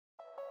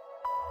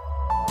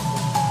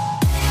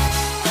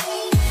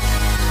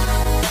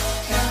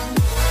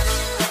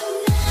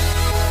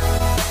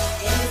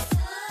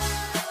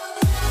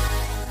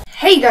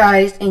Hey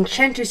guys,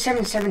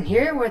 Enchanter77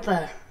 here with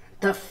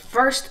the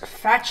first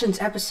Factions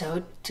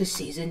episode to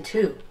Season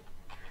 2.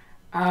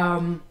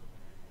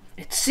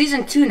 It's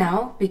Season 2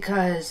 now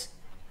because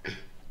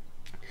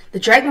the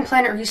Dragon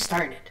Planet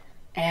restarted.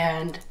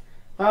 And,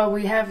 well,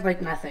 we have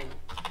like nothing.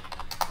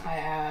 I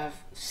have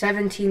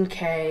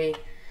 17k,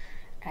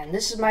 and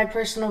this is my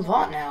personal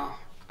vault now.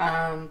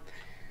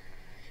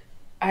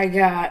 I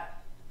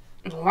got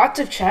lots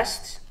of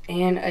chests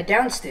and a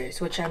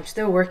downstairs, which I'm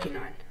still working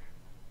on.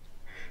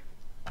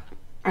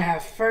 I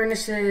have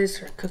furnaces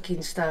for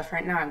cooking stuff.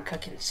 Right now I'm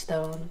cooking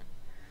stone.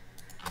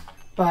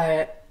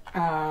 But,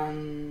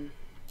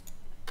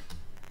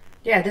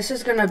 yeah, this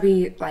is gonna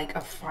be like a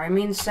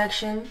farming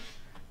section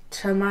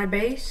to my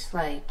base.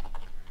 Like,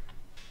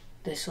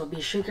 this will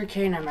be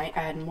sugarcane. I might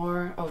add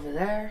more over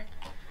there.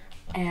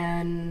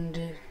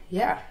 And,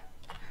 yeah.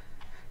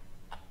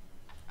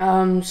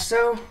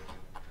 So,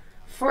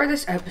 for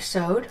this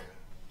episode,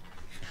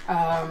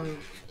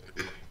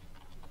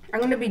 I'm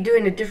going to be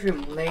doing a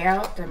different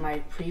layout than my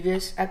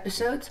previous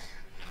episodes.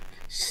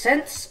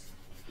 Since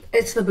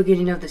it's the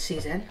beginning of the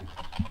season,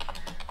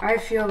 I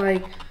feel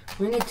like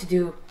we need to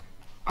do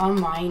a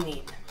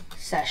mining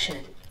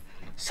session.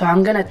 So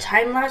I'm going to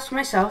time-lapse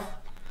myself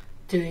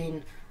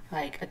doing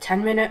like a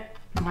 10-minute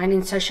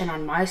mining session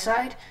on my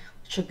side.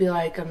 It should be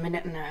like a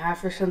minute and a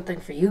half or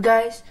something for you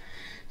guys.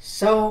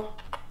 So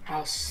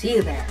I'll see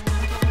you there.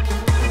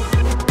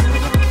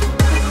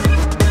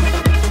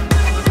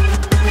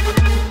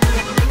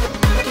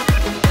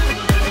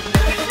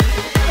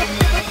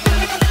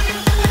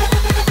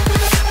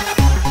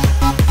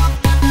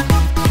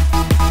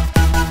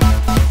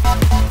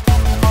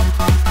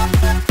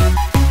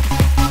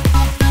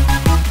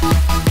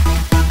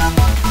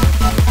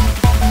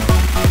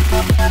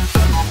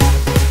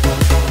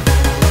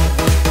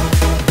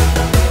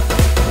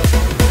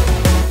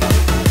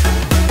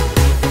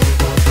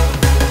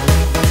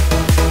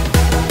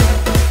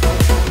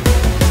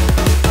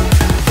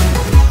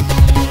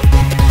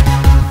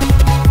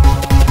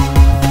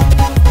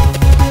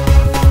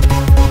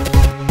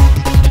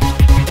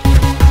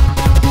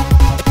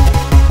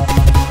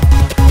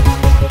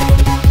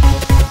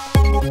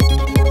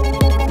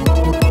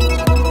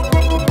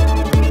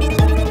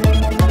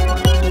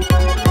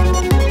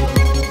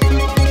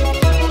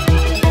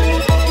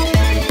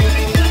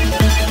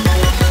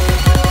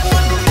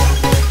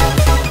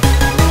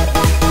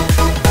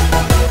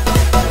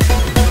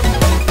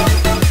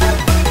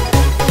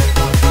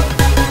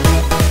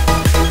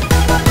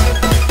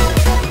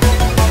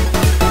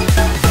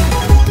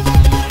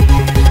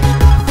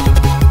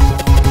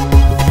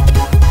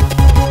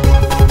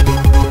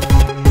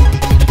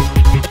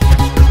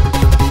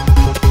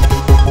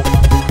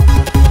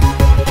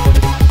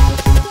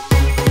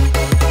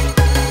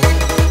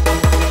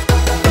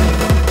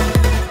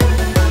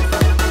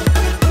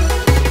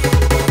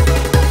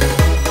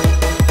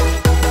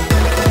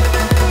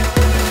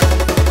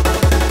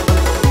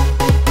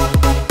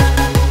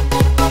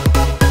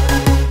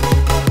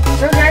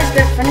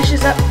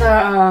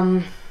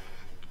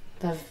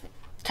 The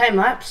time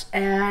lapse,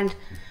 and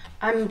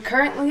I'm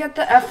currently at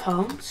the F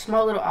home,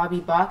 small little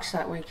obby box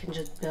that we can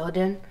just build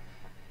in.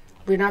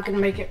 We're not gonna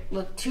make it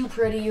look too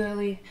pretty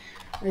really.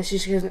 This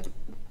is gonna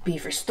be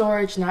for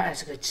storage, not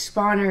as a good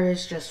spawner.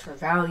 It's just for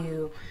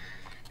value.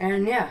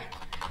 And yeah,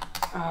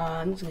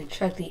 I'm just gonna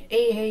check the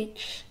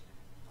AH.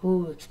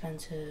 Ooh,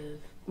 expensive.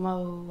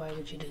 Whoa, why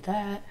would you do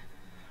that?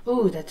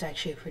 Ooh, that's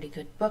actually a pretty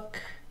good book.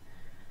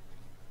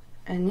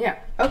 And yeah,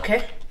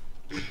 okay.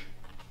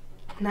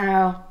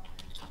 Now,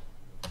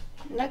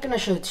 I'm not going to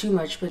show too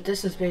much, but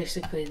this is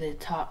basically the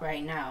top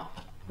right now.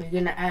 We're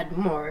going to add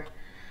more.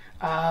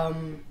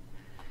 But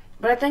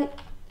I think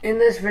in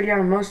this video,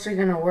 I'm mostly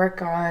going to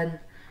work on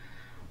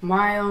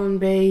my own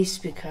base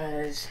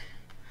because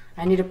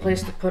I need a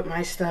place to put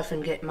my stuff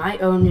and get my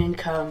own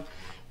income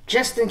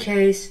just in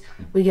case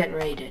we get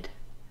raided.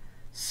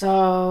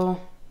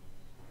 So,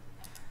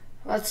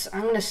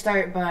 I'm going to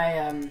start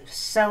by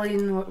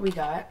selling what we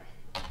got.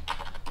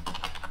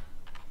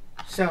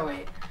 So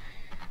wait,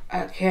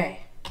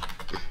 okay,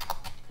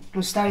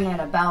 I'm starting at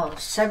a balance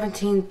of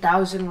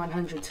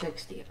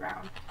 17,160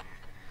 around.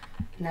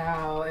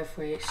 Now if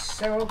we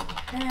sell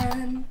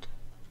and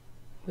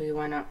we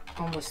went up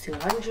almost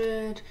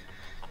 200,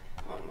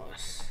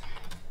 almost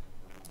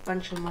a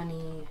bunch of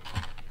money.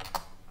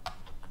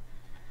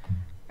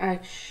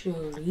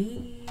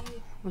 Actually,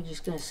 we're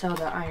just gonna sell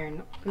the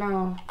iron.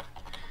 No,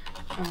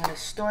 I'm gonna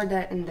store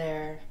that in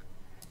there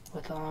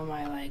with all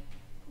my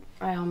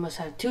I almost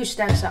have 2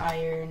 stacks of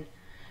iron.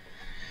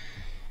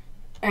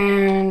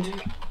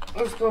 And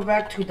let's go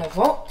back to the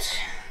vault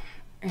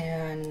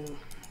and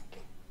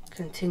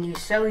continue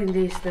selling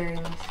these things.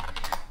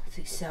 Let's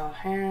see, sell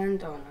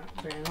hand. Oh, not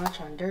very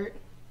much on dirt.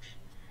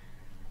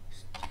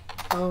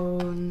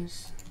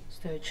 Bones.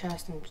 Stay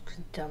chest and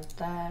dump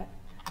that.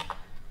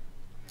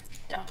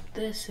 Dump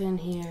this in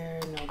here.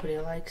 Nobody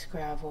likes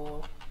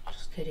gravel.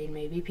 Just kidding.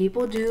 Maybe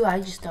people do. I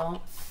just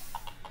don't.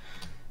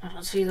 I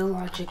don't see the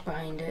logic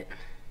behind it.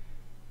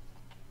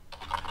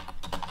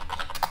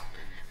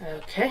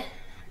 Okay,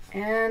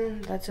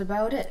 and that's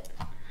about it.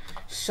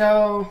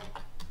 So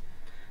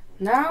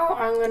now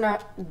I'm gonna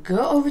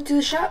go over to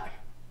the shop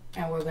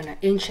and we're gonna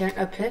enchant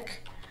a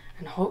pick,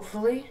 and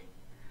hopefully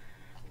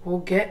we'll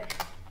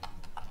get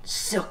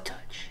Silk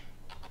Touch.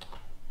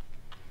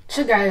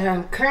 So guys,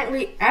 I'm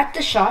currently at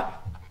the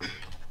shop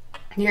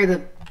near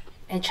the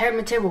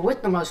enchantment table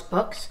with the most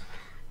books,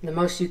 the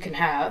most you can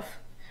have.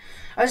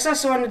 I just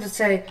also wanted to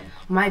say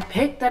my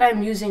pick that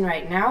I'm using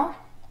right now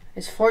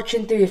is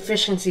Fortune 3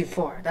 Efficiency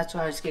 4. That's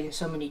why I was getting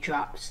so many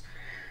drops.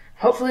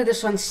 Hopefully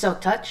this one's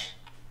Silk Touch.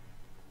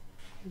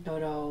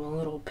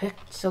 Little pick,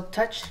 Silk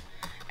Touch.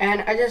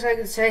 And I just like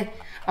to say,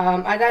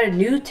 I got a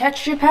new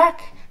texture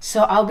pack,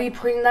 so I'll be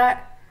putting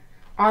that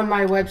on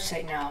my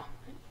website now.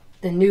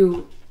 The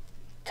new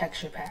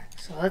texture pack.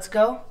 So let's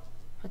go.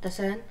 Put this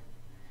in.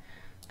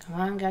 Come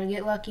on, gotta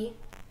get lucky.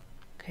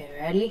 Okay,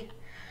 ready?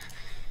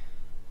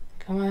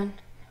 Come on.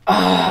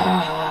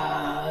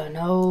 Ah,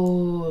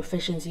 no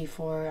efficiency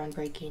 4 on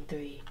breaking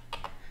 3.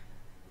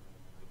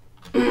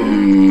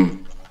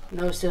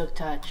 No Silk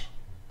Touch.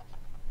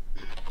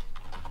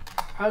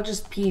 I'll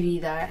just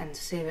PV that and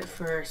save it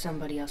for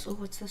somebody else. Oh,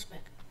 what's this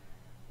pick?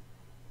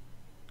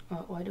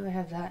 Oh, why do I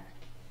have that?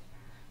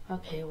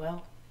 Okay,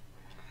 well.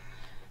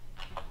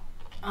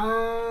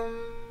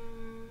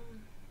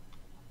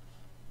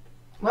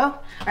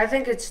 Well, I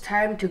think it's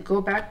time to go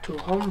back to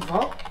home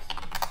vault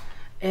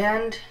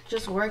and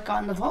just work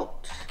on the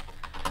vault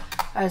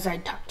as I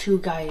talk to you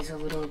guys a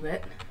little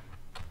bit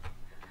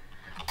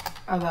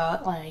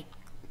about like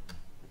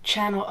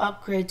channel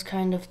upgrades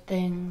kind of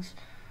things.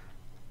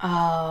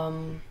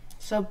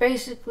 So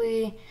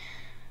basically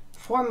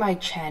for my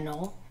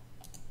channel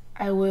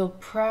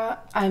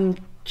I'm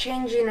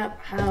changing up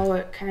how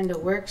it kind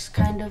of works,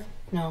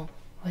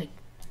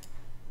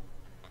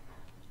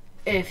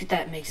 if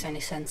that makes any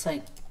sense.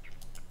 Like,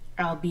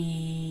 my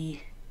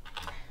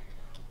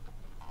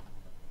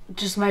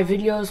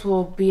videos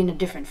will be in a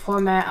different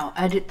format. I'll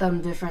edit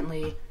them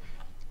differently,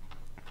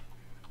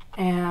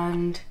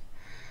 and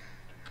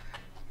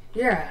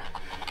yeah,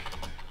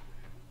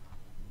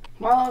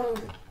 while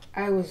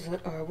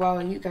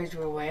you guys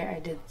were away, I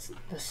did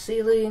the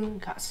ceiling,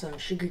 got some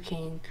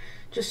sugarcane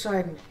just so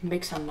I can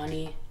make some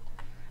money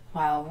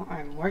while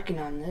I'm working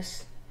on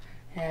this.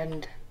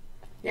 And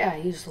yeah, I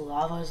used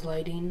lava as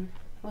lighting.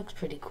 Looks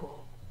pretty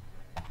cool.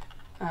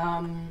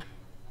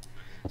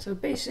 So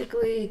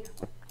basically,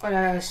 what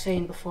I was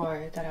saying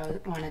before, that I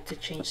wanted to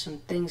change some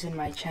things in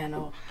my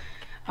channel.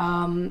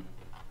 I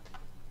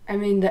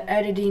mean, the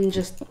editing,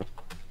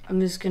 I'm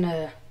just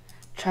gonna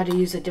try to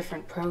use a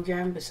different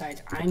program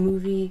besides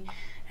iMovie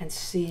and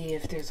see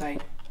if there's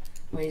like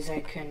ways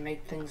I can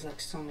make things look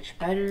so much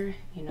better,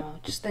 you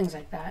know, just things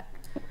like that,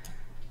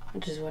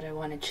 which is what I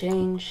want to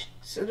change.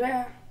 So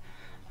yeah,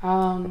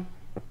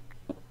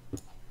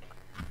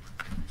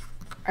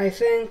 I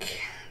think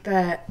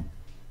that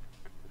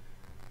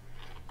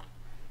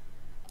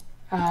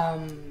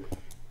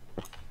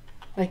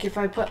like if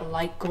I put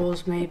like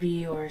goals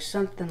maybe or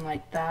something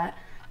like that,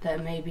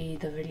 that maybe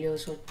the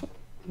videos would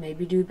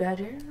maybe do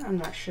better. I'm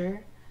not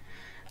sure.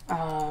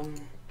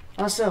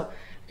 Also,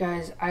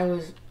 guys, I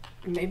was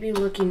maybe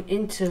looking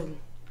into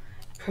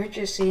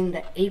purchasing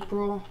the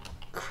April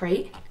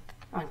crate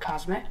on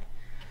Cosmic.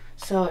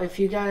 So if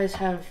you guys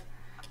have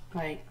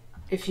in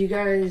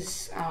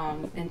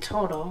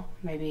total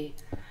maybe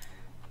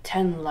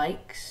 10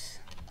 likes,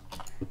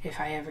 if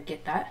I ever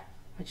get that,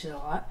 which is a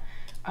lot,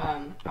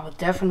 I'll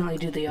definitely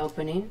do the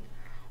opening.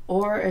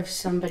 Or if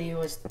somebody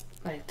was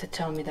like to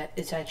tell me that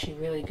it's actually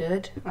really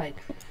good, like,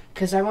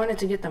 because I wanted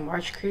to get the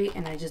March crate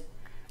and it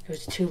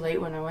was too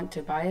late when I went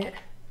to buy it.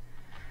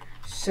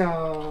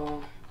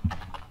 So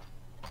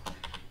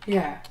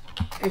yeah,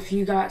 if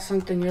you got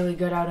something really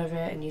good out of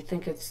it and you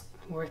think it's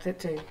worth it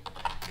to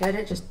get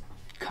it, just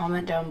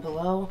comment down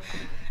below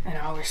and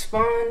I'll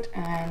respond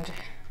and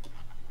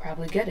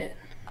probably get it.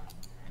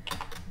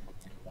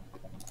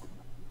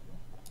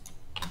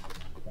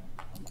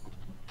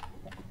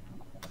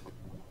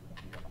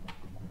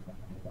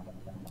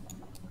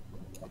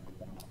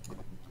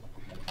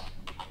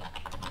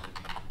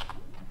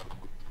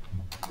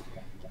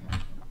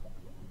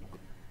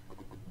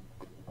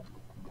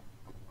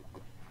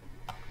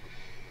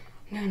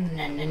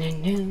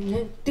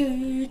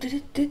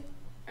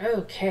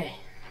 Okay.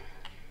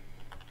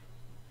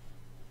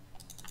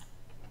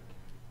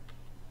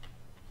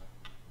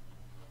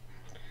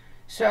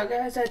 So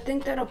guys, I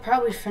think that'll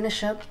probably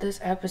finish up this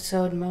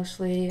episode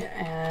mostly,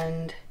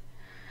 and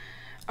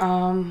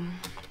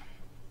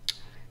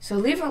so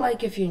leave a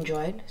like if you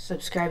enjoyed,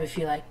 subscribe if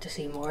you like to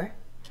see more,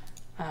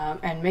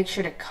 and make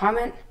sure to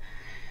comment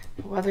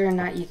whether or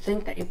not you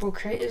think the April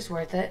crate is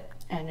worth it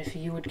and if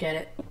you would get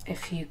it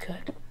if you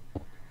could.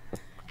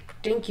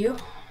 Thank you.